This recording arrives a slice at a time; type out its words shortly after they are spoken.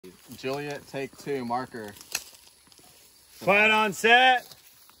Juliet, take 2, marker. Quiet on set.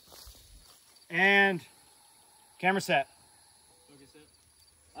 And camera set. Okay, set.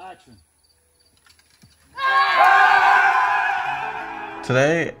 Action.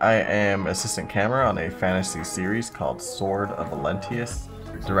 Today I am assistant camera on a fantasy series called Sword of Alentius,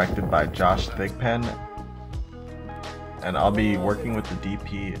 directed by Josh Thigpen, and I'll be working with the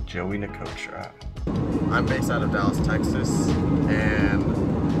DP Joey Nicotra. I'm based out of Dallas, Texas, and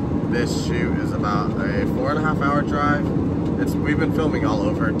this shoot is about a 4.5 hour drive. We've been filming all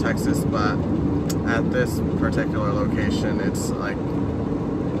over Texas, but at this particular location it's like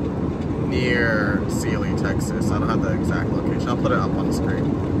near Sealy, Texas. I don't have the exact location. I'll put it up on the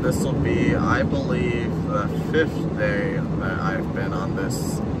screen. This will be, I believe, the 5th day that I've been on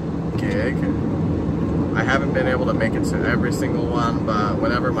this gig. I haven't been able to make it to every single one, but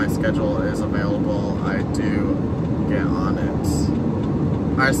whenever my schedule is available, I do get on it.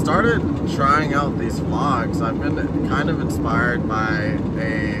 I started trying out these vlogs. I've been kind of inspired by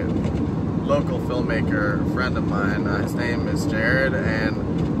a local filmmaker friend of mine. His name is Jared,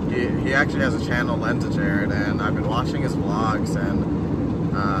 and he actually has a channel, Lend to Jared, and I've been watching his vlogs, and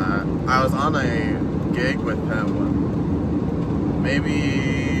I was on a gig with him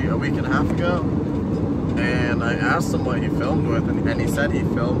maybe a week and a half ago, and I asked him what he filmed with, and he said he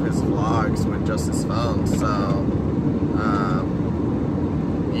filmed his vlogs with just his phone, so,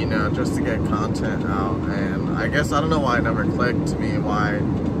 you know, just to get content out. And I guess, I don't know why it never clicked to me why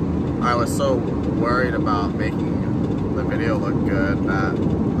I was so worried about making the video look good that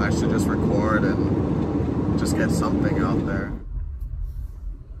I should just record and just get something out there.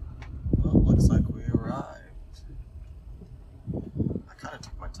 Well, it looks like we arrived. I kind of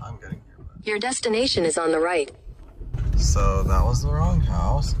took my time getting here. But... Your destination is on the right. So that was the wrong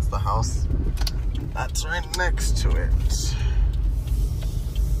house. It's the house that's right next to it.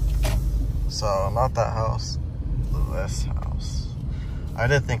 So not that house, this house. I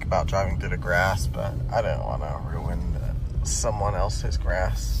did think about driving through the grass, but I didn't want to ruin someone else's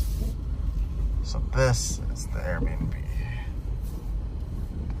grass. So this is the Airbnb.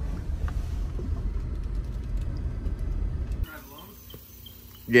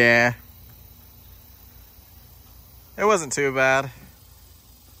 Yeah. It wasn't too bad.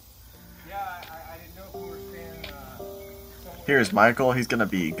 Yeah, I didn't know if we were staying Here's Michael. He's gonna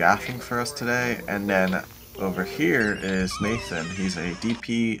be gaffing for us today, and then over here is Nathan. He's a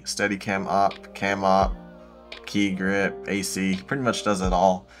DP, Steadicam op, cam op, key grip, AC, pretty much does it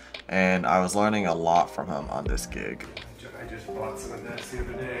all, and I was learning a lot from him on this gig. I just bought some of that the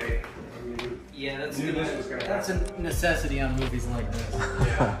other day. Yeah, that's a necessity on movies like this.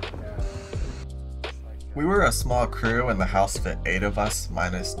 Yeah. We were a small crew and the house fit 8 of us,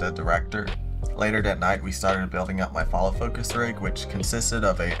 minus the director. Later that night we started building up my follow focus rig, which consisted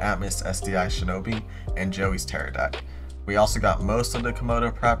of a Atmos SDI Shinobi and Joey's Pterodactyl. We also got most of the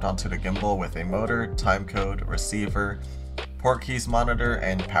Komodo prepped onto the gimbal with a motor, timecode, receiver, port keys monitor,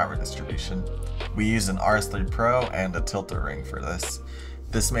 and power distribution. We used an RS3 Pro and a Tilta ring for this.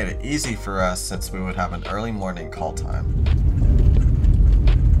 This made it easy for us since we would have an early morning call time.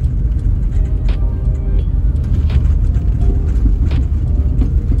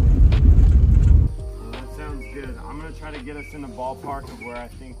 That sounds good. I'm gonna try to get us in the ballpark of where I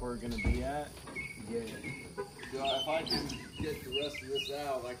think we're gonna be at. Yeah. If I can get the rest of this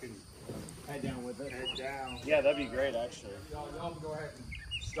out, I can Head down with it. head down. Yeah, that'd be great, actually. Y'all go ahead and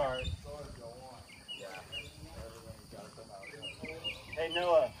Start. start if y'all want. Yeah. Everything's got to come out. Hey,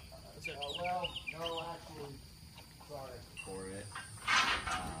 Noah. Well, no, actually, sorry. For it.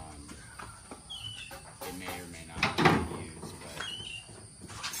 It may or may not be used, but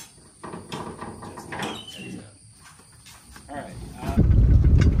just heads up. All right.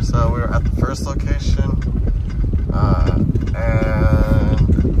 So we were at the first location,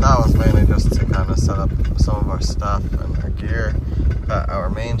 and that was mainly just to kind of set up some of our stuff and our gear. But our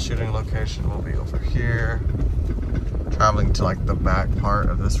main shooting location will be over here, traveling to like the back part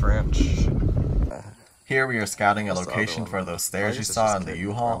of this ranch. Here we are scouting a location for those stairs you saw in the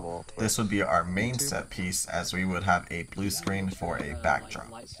U-Haul. This would be our main set piece, as we would have a blue screen for a backdrop.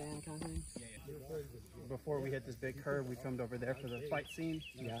 Before we hit this big curve, we filmed over there for the fight scene.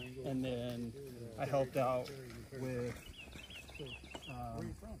 Yeah. And then I helped out with. Where are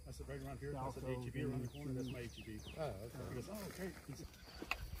you from? I said right around here. I said HEB around the corner. That's my HEB. Oh, okay. He goes, oh, okay.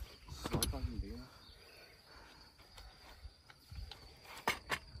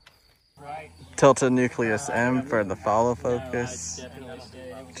 Tilta Nucleus M for the follow focus,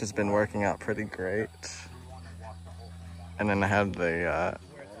 which has been working out pretty great. And then I have the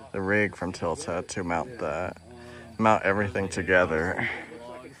rig from Tilta to mount everything together.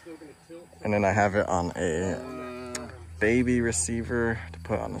 And then I have it on a baby receiver to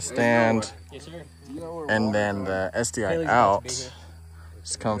put on the stand. Yes, sir. And then the SDI out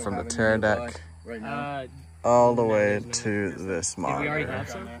is coming from the tear deck all the way to this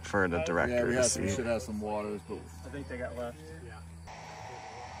monitor for the directory to see. We should have some waters, but I think they got left.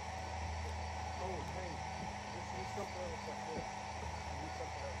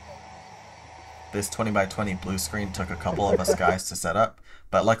 This 20x20 blue screen took a couple of us guys to set up,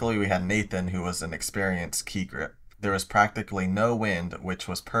 but luckily we had Nathan, who was an experienced key grip. There was practically no wind, which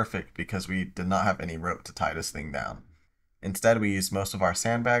was perfect because we did not have any rope to tie this thing down. Instead, we used most of our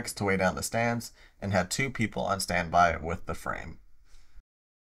sandbags to weigh down the stands and had 2 people on standby with the frame.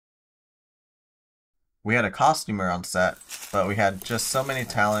 We had a costumer on set, but we had just so many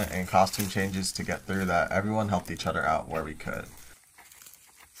talent and costume changes to get through that everyone helped each other out where we could.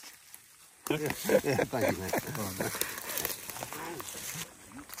 Thank you, man.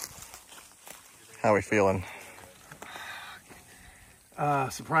 How we feeling?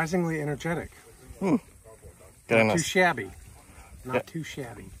 Surprisingly energetic. Getting Not too us, shabby. Not too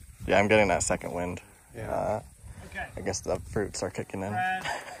shabby. yeah, I'm getting that second wind. Yeah. I guess the fruits are kicking in.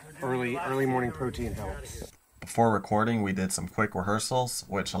 Early morning protein helps. Before recording, we did some quick rehearsals,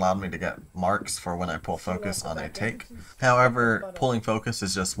 which allowed me to get marks for when I pull focus on a take. However, pulling focus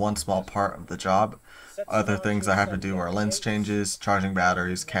is just one small part of the job. Other things I have to do are lens changes, charging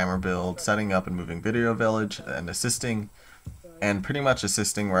batteries, camera build, setting up and moving Video Village, and assisting, and pretty much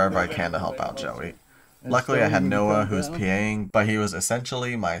assisting wherever I can to help out Joey. Luckily, I had Noah, who was PAing, but he was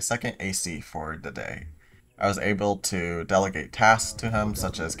essentially my second AC for the day. I was able to delegate tasks to him,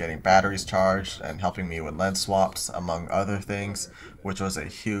 such as getting batteries charged and helping me with lens swaps, among other things, which was a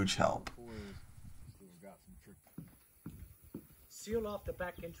huge help. Seal off the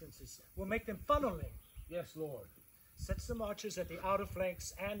back entrances. We'll make them funneling. Yes, Lord. Set some archers at the outer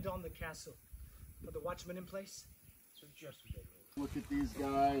flanks and on the castle. Put the watchmen in place? look at these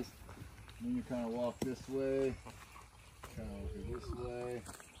guys. And then you kind of walk this way, kind of look this way.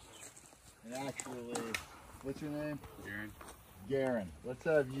 And actually, what's your name? Garen. Garen. Let's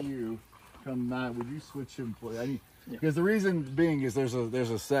have you come now. Would you switch him, please? I need, because the reason being is there's a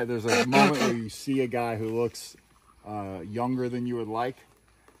moment where you see a guy who looks younger than you would like,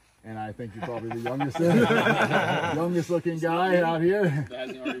 and I think you're probably the youngest looking guy out here. That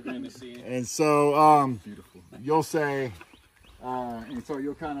hasn't already been in the scene. And so you'll say, and so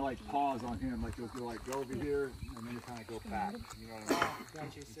you'll kind of like pause on him, like you'll like go over here, and then you kind of go back. You know what I mean?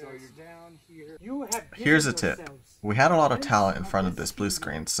 Gotcha, so you're down here. You have Here's a tip. We had a lot of talent in front of this blue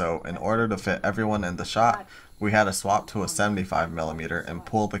screen, so in order to fit everyone in the shot, we had to swap to a 75mm and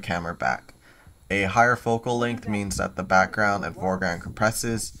pull the camera back. A higher focal length means that the background and foreground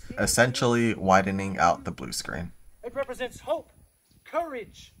compresses, essentially widening out the blue screen. It represents hope,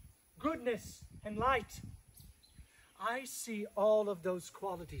 courage, goodness, and light. I see all of those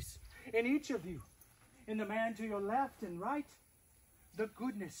qualities in each of you. In the man to your left and right, the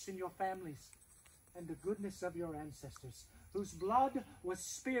goodness in your families, and the goodness of your ancestors, whose blood was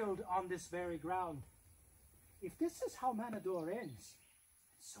spilled on this very ground. If this is how Matador ends,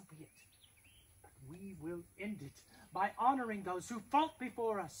 so be it. But we will end it by honoring those who fought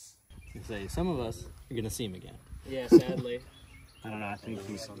before us. Say some of us are gonna see him again. Yeah, sadly. I don't know. I think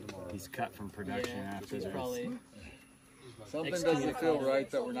he's cut from production after He's this. probably. Something doesn't feel right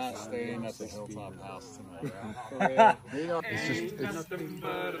that we're not staying at the Hilltop House tonight. It's nothing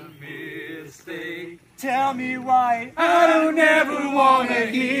but a mistake. Tell me why I don't ever want to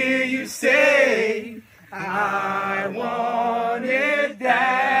hear you say I want it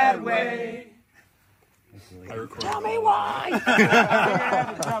that way. Tell me why.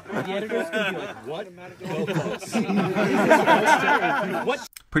 The editor's gonna be like, what?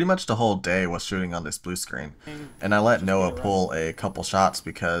 Pretty much the whole day was shooting on this blue screen, and I let Noah pull a couple shots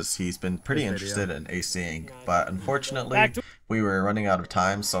because he's been pretty interested in ACing, but unfortunately we were running out of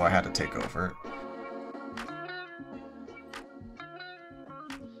time, so I had to take over.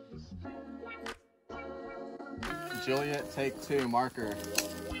 Juliet, take 2, marker.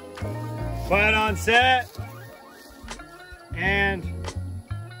 Quiet on set. And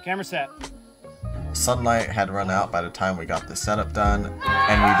camera set. Sunlight had run out by the time we got the setup done,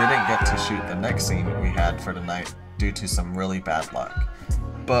 and we didn't get to shoot the next scene we had for the night due to some really bad luck.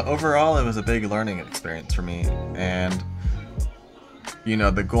 But overall, it was a big learning experience for me, and you know,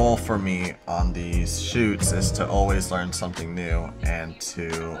 the goal for me on these shoots is to always learn something new and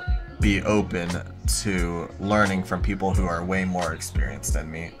to be open to learning from people who are way more experienced than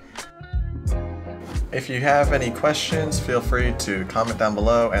me. If you have any questions, feel free to comment down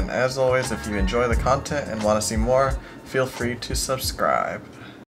below, and as always, if you enjoy the content and want to see more, feel free to subscribe.